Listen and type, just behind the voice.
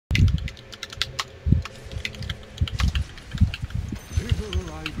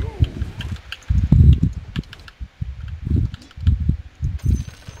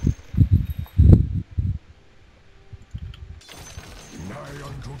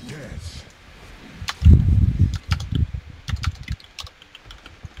Death.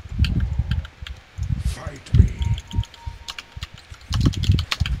 Fight me.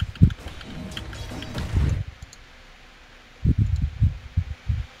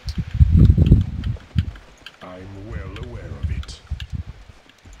 I'm well aware of it.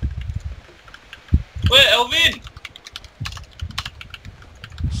 Wait, Elvin!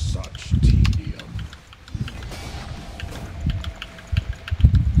 Such tedium.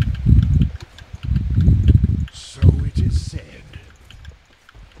 So it is said.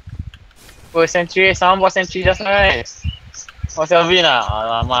 Oh, sentry, someone bought sentry just nice. Oh, Selvin ah?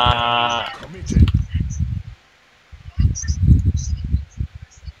 Alamak. Committed.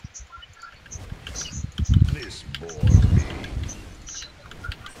 This bored me.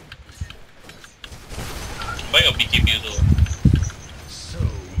 Baik kau PKP tu. So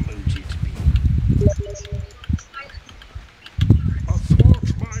mote it be. Athwart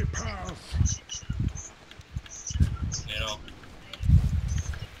my path. You know.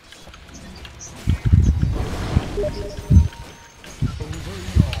 Over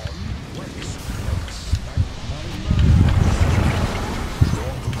yon, wax like my mind.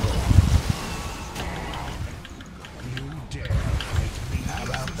 Draw the bow. You dare fight me? How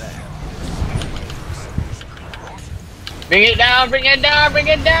about that? Bring it down, bring it down, bring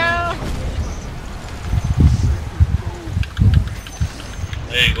it down!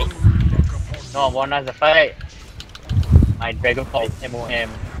 There you go. No, one has the fight. My dragon fight, MOM.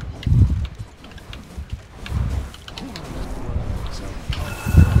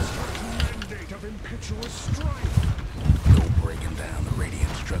 Mandate of impetuous strife. No breaking down the radiant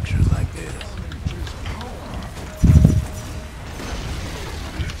structures like this.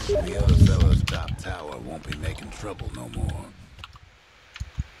 The other fella's top tower won't be making trouble no more.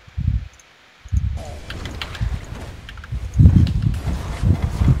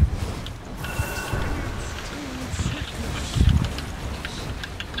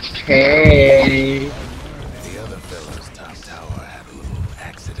 Hey. The other fella's top tower had a little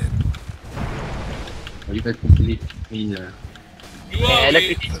accident. You guys complete me lah. You Yeah, are let we,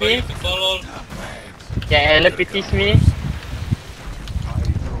 me teach but you me. have to follow. Can LP teach me?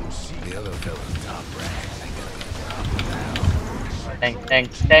 The other fella's top ranks ain't gonna be the top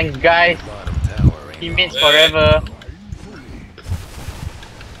Thanks guys. bottom tower ain't Teammates Yeah. forever.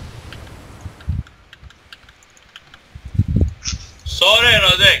 Sorry,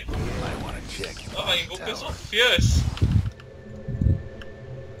 Razek. might wanna check your Oh, my bottom invoker so tower. fierce.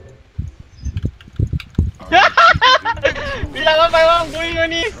 We like one by one going on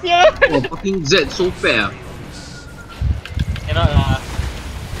this here. Oh, fucking Z so fair. Cannot lah.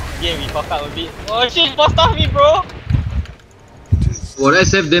 Yeah, we fuck up a bit. Oh shit, post off me bro. Oh, the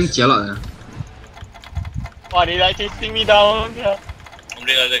SF damn jialat. Oh, they like chasing me down. Yeah, I'm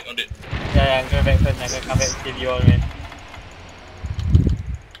dead, Razek. I'm dead. I'm going back first. I'm gonna come back and save you all, man.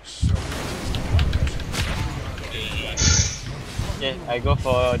 Okay, I go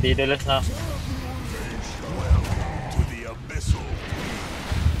for Daedalus now. To the abyssal.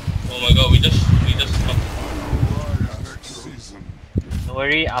 Oh my god, we just Don't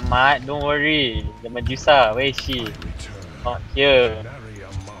worry, Ahmad. Don't worry. The Medusa, where is she? Not here. Nary a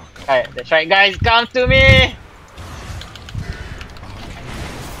mark. Alright, that's right, guys. Come to me.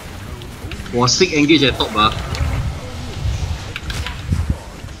 Was sick engage at top ah.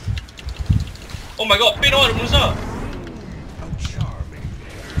 Oh my god, pin all Musa. A charming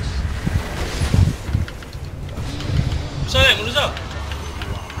Musa naik, Musa.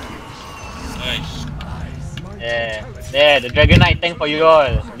 Nice. Yeah, there. The Dragon Knight tank for you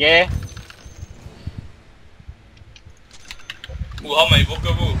all. Okay. Ooh, how my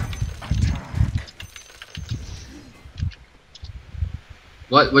invoker, boo?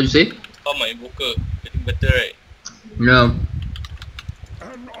 What you say? How my invoker? Getting better, right? Yeah.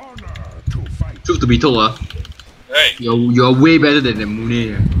 an honor to fight. Truth to be told Right. you're way better than the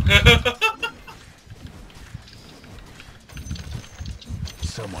Mune.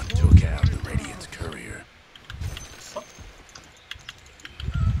 Someone took out the Radiant's courier.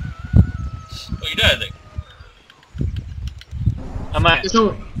 Oh, you died, Razek. Ahmad. Just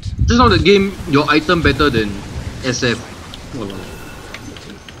now the game, your item better than SF. Walao.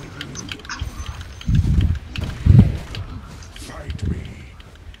 Fight me.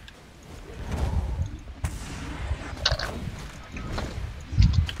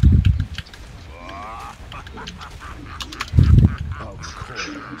 Of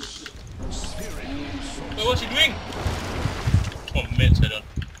course. Wait, what's he doing? Oh, man, I don't.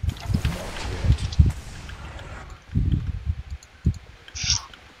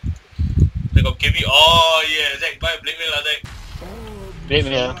 Take up KB. Oh, yeah, Zach, buy Blade Mail, Zach. Blade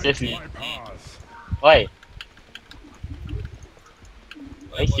me, seriously. My path. Why?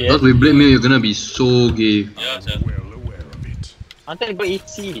 Why Why- here? Because with Blade Mail, you're gonna be so gay. Yeah, I'm sir. well aware of it. I wanted to go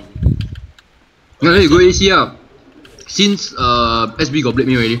AC. Now let you go AC up. Since SB got Blade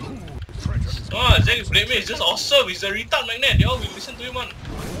Mail already. Threatens Ah, Zack's Blade Mage is just awesome. He's a retard magnet. They all will listen to him one.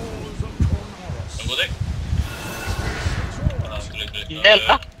 walls of Tornaros. Go Zack. Clear. Yeah,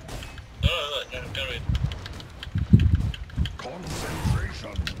 lah. No, can't wait.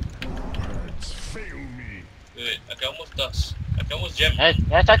 Concentration. Words fail me. Wait, I can almost dust. I can almost jam. Can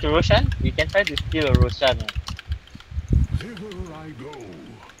I try to Roshan? We can try to steal a Roshan. Thither I go.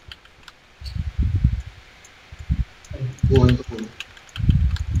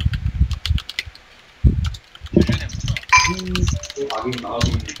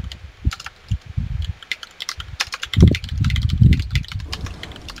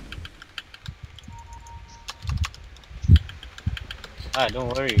 Ah, don't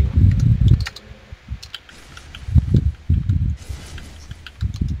worry.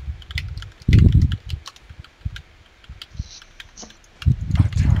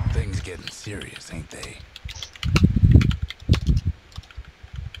 Attack. Things getting serious, ain't they?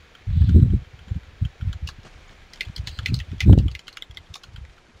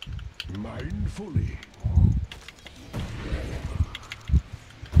 Mindfully.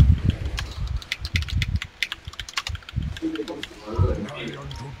 Nigh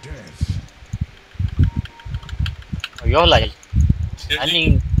unto death. Oh, you're like Seriously?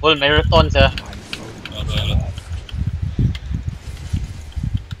 running whole marathon, sir. My foe Ah, don't lah.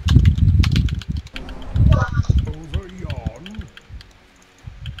 over yon.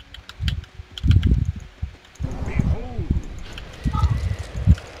 Behold.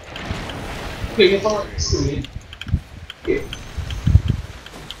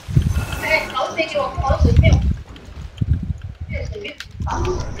 哎，口水给我口水没有？越水越烦。 An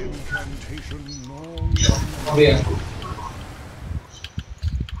incantation long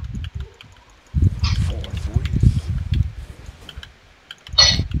forthwith.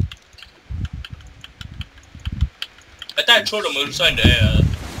 I thought I throw the Medusa in the air.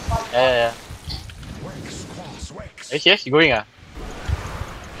 Yeah. Wax, quas, wax. Are you serious? You going ah?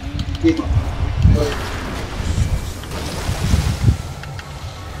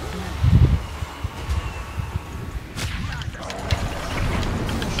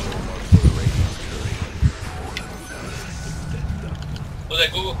 Go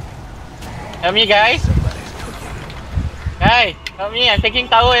Zack, go. Help me, guys. Guys, help me. I'm taking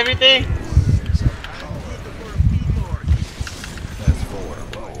tower, everything. That's 4 in a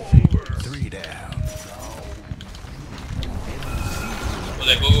row. 3 down. Go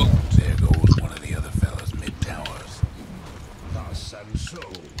Zack, go. There goes one of the other fellas mid-towers. Thus and so.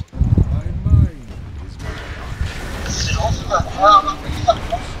 My mind is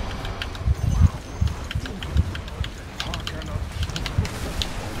hearken up.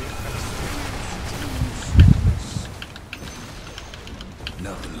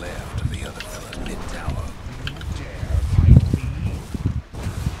 Nothing left of the other fella's mid-tower. Dare fight me?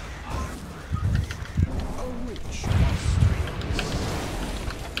 A witch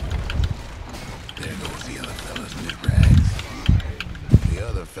There goes the other fella's mid-rags. The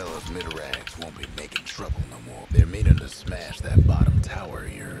other fella's mid-rags won't be making trouble no more. They're meaning to smash that bottom tower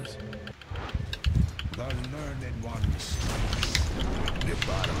of yours. the learned one strikes. The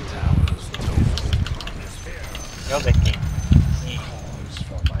bottom tower's toast. You're backing. Cause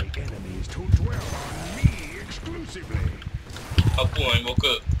for my enemies to dwell on me exclusively. Apa my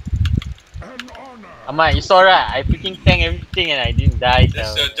invoker? An honor. Ahmad, you saw right? I freaking tanked everything and I didn't die,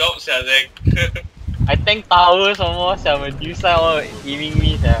 That's sir. your job, sia, Zack. I tanked towers some more, sir. Medusa all aiming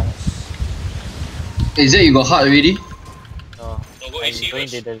me, sir. Is that you got heart already? No, No, go I'm AC going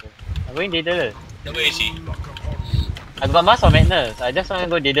first. Daedalus. I'm going Daedalus. No, go AC. Lock upon you. I got Mask of Madness. I just want to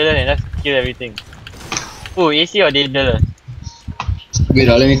go Daedalus and just kill everything. Oh, AC or Daedalus? Wait,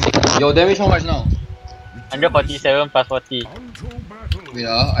 let me. Your damage how much now? 147 plus 40. Unto battle. Wait,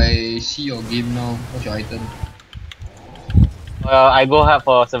 I see your game now. What's your item? Well, I go hard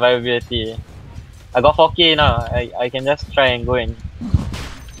for survivability. I got 4k now. I can just try and go and.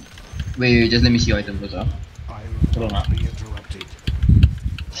 Wait, just let me see your item first. I'll not be interrupted.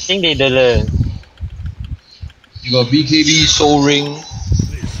 I think Daedalus. You got BKB, Soul Ring.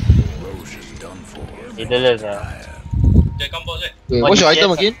 Erosion's done for. Daedalus. Zack, come back, Zack. Wait, Oh, what's your DPS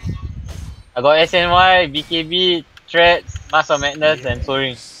item ah. again? I got SNY, BKB, Threats, Mask of Madness, and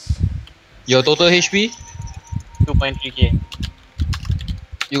Soaring. Your total HP? 2.3k.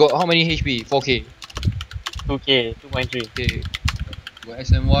 You got how many HP? 4k. 2k. 2.3. Okay. You got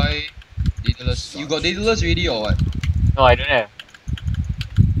SMY, Daedalus. You got Daedalus already or what? No, I don't have.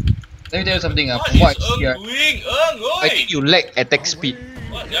 Let me tell you something. What From what I is see, doing? Oi! I think you lack attack speed.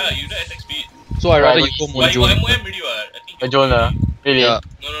 What? Yeah, you don't attack speed. So I rather you go But you got Monjo. MOM already what? I think you Majola. Really? Yeah.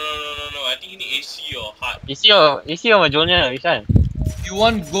 No. I think you need AC or hard. AC or Majola? Which one? If you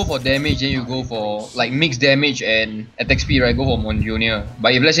want go for damage, then you go for like mixed damage and attack speed, right? Go for Monjonia.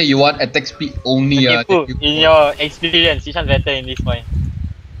 But if let's say you want attack speed only, Okay, then Pooh, you in go your experience, which one's better in this point?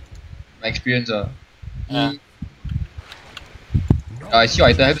 my experience. Yeah. I see your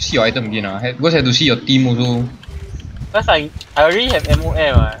item. I have to see your item again. Because I have to see your team also. Because I already have MOM.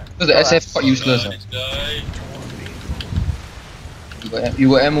 Because the SF quite useless. This guy. You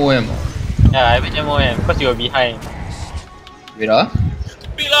got MOM. Yeah, I have MOM because you were behind. Wait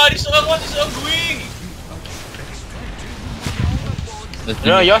Wait lah, this one, what is doing?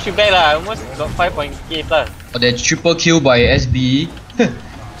 No, yours should back lah. I almost got 5.k plus. Oh, that triple kill by SB.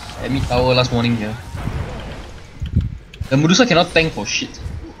 At mid tower last morning here. The Medusa cannot tank for shit.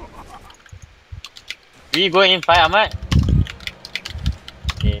 We going in fight, Ahmad?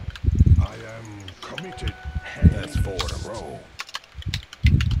 Okay. I am committed. That's 4 in a row.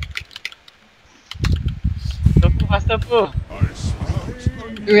 So Pooh, faster Pooh.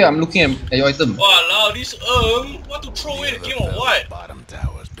 Wait, I'm looking at your item. Walao, this want to throw away the game or what? Bottom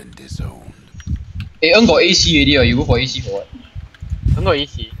tower's been disowned. Hey, Eng got AC already. You go for AC for what? Don't go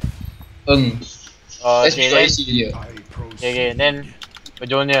easy. Eng. Oh, SB okay, got then, AC already. I proceed. okay, then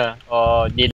Majola or